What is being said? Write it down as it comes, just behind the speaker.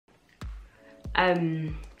I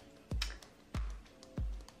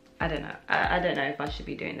don't know. I don't know if I should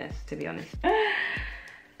be doing this, to be honest.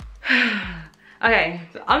 Okay,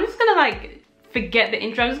 so I'm just gonna like forget the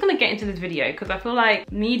intro. I'm just gonna get into this video because I feel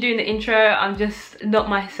like me doing the intro, I'm just not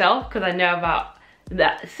myself because I know about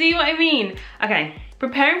that. See what I mean? Okay,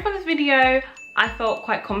 preparing for this video, I felt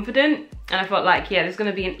quite confident and I felt like, yeah, this is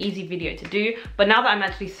gonna be an easy video to do. But now that I'm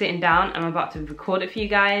actually sitting down and I'm about to record it for you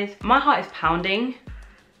guys, my heart is pounding.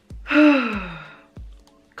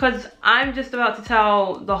 Because I'm just about to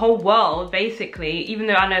tell the whole world, basically, even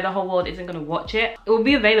though I know the whole world isn't gonna watch it, it will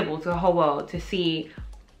be available to the whole world to see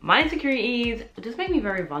my insecurities. It just made me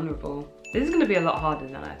very vulnerable. This is gonna be a lot harder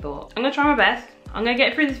than I thought. I'm gonna try my best. I'm gonna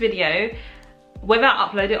get through this video. Whether I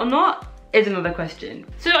upload it or not is another question.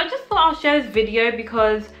 So I just thought I'll share this video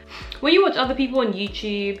because when you watch other people on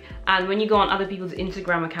YouTube and when you go on other people's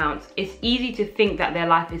Instagram accounts, it's easy to think that their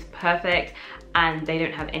life is perfect and they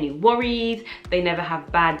don't have any worries, they never have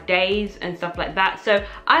bad days and stuff like that. So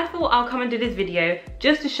I thought I'll come and do this video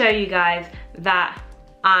just to show you guys that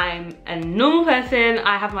I'm a normal person.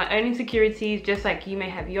 I have my own insecurities, just like you may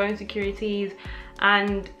have your insecurities.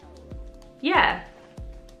 And yeah.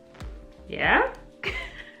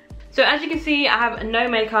 So as you can see, I have no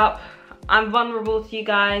makeup. I'm vulnerable to you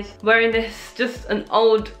guys. Wearing this, just an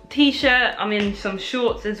old t-shirt. I'm in some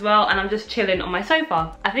shorts as well, and I'm just chilling on my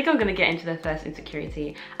sofa. I think I'm gonna get into the first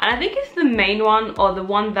insecurity. And I think it's the main one, or the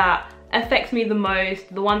one that affects me the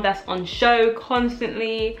most, the one that's on show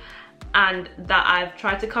constantly, and that I've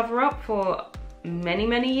tried to cover up for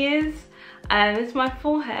many years. And it's my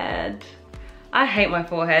forehead. I hate my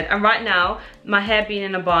forehead. And right now, my hair being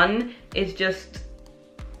in a bun is just,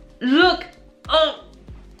 look, oh.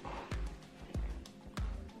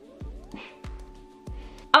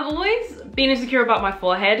 I've always been insecure about my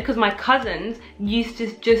forehead because my cousins used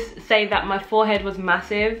to just say that my forehead was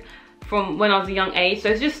massive from when I was a young age, so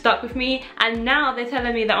it's just stuck with me. And now they're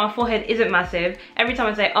telling me that my forehead isn't massive. Every time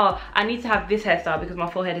I say, oh, I need to have this hairstyle because my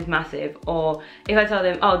forehead is massive, or if I tell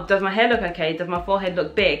them, oh, does my hair look okay, does my forehead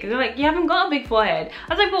look big, and they're like, you haven't got a big forehead.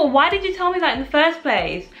 I was like, well, why did you tell me that in the first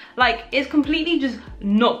place? Like, it's completely just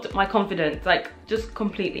knocked my confidence, like, just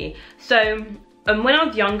completely. So when I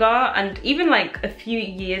was younger, and even like a few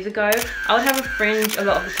years ago, I would have a fringe a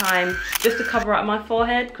lot of the time just to cover up my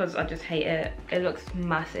forehead because I just hate it. It looks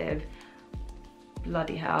massive.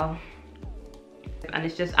 Bloody hell. And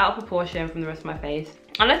it's just out of proportion from the rest of my face.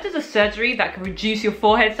 Unless there's a surgery that can reduce your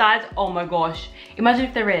forehead size, oh my gosh. Imagine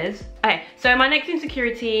if there is. Okay, so my next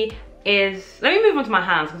insecurity is, let me move on to my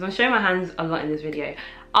hands because I'm showing my hands a lot in this video.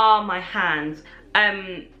 Are my hands.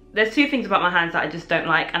 There's two things about my hands that I just don't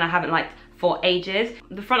like and I haven't liked for ages.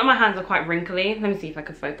 The front of my hands are quite wrinkly. Let me see if I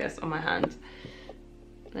can focus on my hands.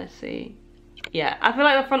 Let's see. Yeah, I feel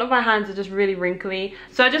like the front of my hands are just really wrinkly.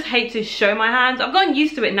 So I just hate to show my hands. I've gotten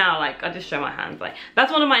used to it now, like I just show my hands. Like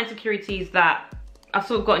that's one of my insecurities that I've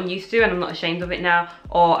sort of gotten used to and I'm not ashamed of it now,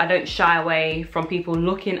 or I don't shy away from people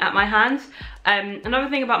looking at my hands. Another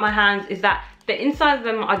thing about my hands is that the inside of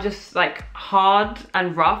them are just like hard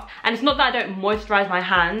and rough. And it's not that I don't moisturize my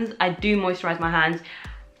hands. I do moisturize my hands.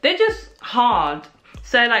 They're just hard.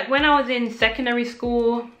 So like when I was in secondary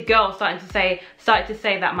school, girls started to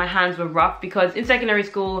say that my hands were rough because in secondary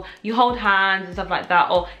school you hold hands and stuff like that,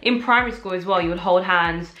 or in primary school as well you would hold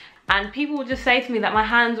hands, and people would just say to me that my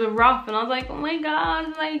hands were rough, and I was like, oh my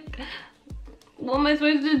god, like what am I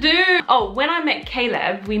supposed to do? Oh, when I met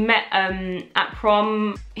Caleb, we met at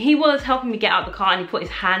prom. He was helping me get out of the car and he put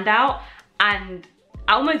his hand out, and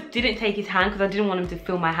I almost didn't take his hand because I didn't want him to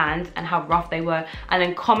feel my hands and how rough they were and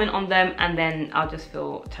then comment on them, and then I'll just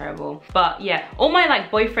feel terrible. But yeah, all my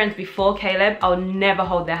like boyfriends before Caleb, I'll never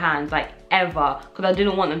hold their hands, like ever, because I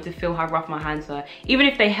didn't want them to feel how rough my hands were. Even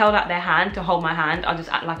if they held out their hand to hold my hand, I'll just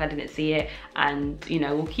act like I didn't see it, and you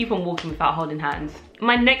know, we'll keep on walking without holding hands.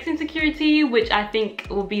 My next insecurity, which I think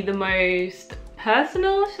will be the most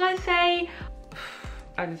personal, should I say?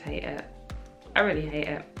 I just hate it. I really hate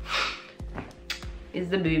it. Is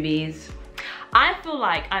the boobies. I feel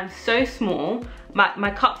like I'm so small, my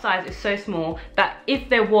cup size is so small that if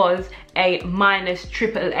there was a minus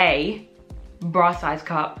AAA bra size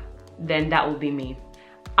cup, then that would be me.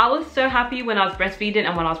 I was so happy when I was breastfeeding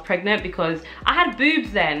and when I was pregnant because I had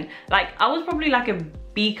boobs then. Like I was probably like a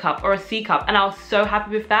B cup or a C cup, and I was so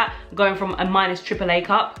happy with that, going from a minus AAA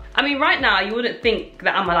cup. I mean, right now you wouldn't think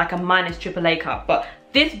that I'm like a minus AAA cup, but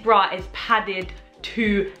this bra is padded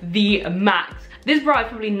to the max. This bra is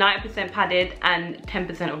probably 90% padded and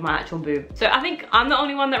 10% of my actual boob. So I think I'm the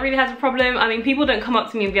only one that really has a problem. I mean, people don't come up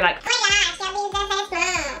to me and be like, oh my gosh, your boobs are so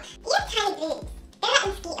small. You have tiny boobs. They're not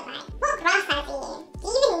mosquito bite. What bra size are you? Do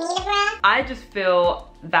you even need a bra? I just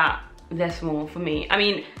feel that they're small for me. I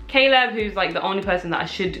mean, Caleb, who's like the only person that I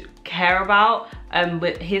should care about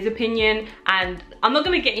with his opinion, and I'm not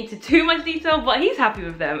gonna get into too much detail, but he's happy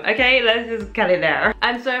with them, okay? Let's just cut it there.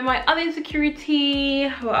 And so my other insecurity,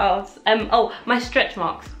 what else? Oh, my stretch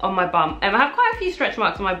marks on my bum. I have quite a few stretch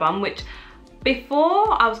marks on my bum, which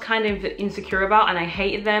before I was kind of insecure about and I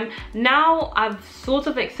hated them. Now I've sort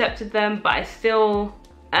of accepted them, but I still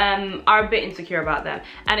are a bit insecure about them.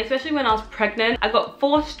 And especially when I was pregnant, I got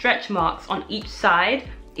 4 stretch marks on each side,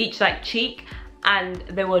 each like cheek, and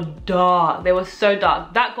they were dark. They were so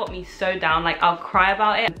dark. That got me so down, like I'll cry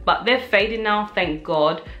about it. But they're fading now, thank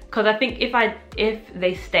God, because I think if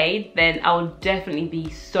they stayed, then I would definitely be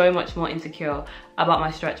so much more insecure about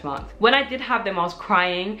my stretch marks. When I did have them, I was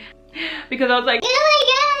crying because I was like, oh my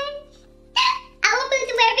god, I want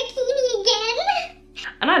to wear a bikini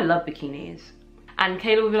again. And I love bikinis. And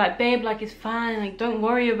Kayla would be like, babe, like it's fine, like don't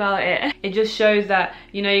worry about it. It just shows that,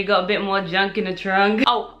 you know, you got a bit more junk in the trunk.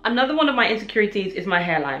 Oh, another one of my insecurities is my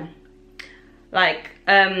hairline. Like,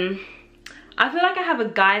 I feel like I have a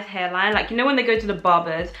guy's hairline. Like, you know when they go to the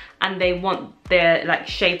barbers and they want their like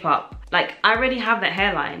shape up? Like, I already have that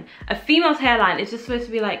hairline. A female's hairline is just supposed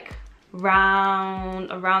to be like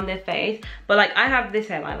round around their face. But like I have this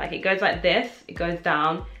hairline, like it goes like this, it goes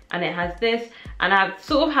down, and it has this, and I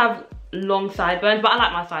sort of have long sideburns, but I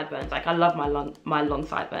like my sideburns. Like I love my long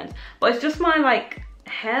sideburns, but it's just my like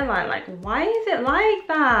hairline. Like, why is it like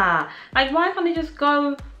that? Like, why can't it just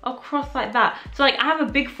go across like that? So like I have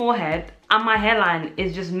a big forehead and my hairline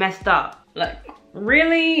is just messed up. Like,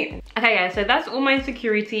 really? Okay guys, so that's all my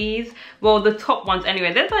insecurities. Well, the top ones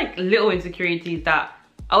anyway. There's like little insecurities that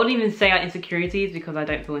I wouldn't even say are insecurities because I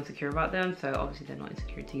don't feel insecure about them. So obviously they're not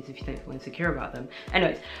insecurities if you don't feel insecure about them.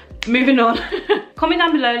 Anyways, moving on. Comment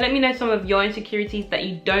down below, let me know some of your insecurities that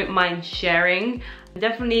you don't mind sharing.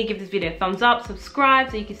 Definitely give this video a thumbs up, subscribe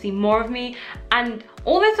so you can see more of me. And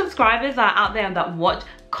all the subscribers that are out there that watch,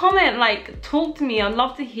 comment, like talk to me. I'd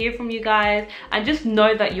love to hear from you guys and just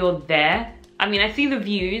know that you're there. I mean, I see the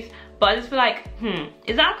views, but I just feel like,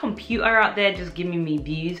 is that a computer out there just giving me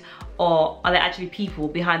views? Or are there actually people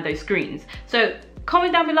behind those screens? So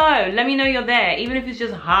comment down below, let me know you're there. Even if it's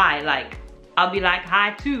just hi, like I'll be like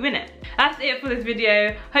hi too, innit? That's it for this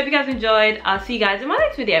video. Hope you guys enjoyed. I'll see you guys in my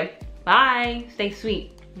next video. Bye, stay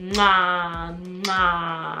sweet. Mwah,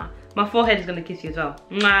 mwah. My forehead is gonna kiss you as well.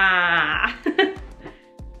 Mwah.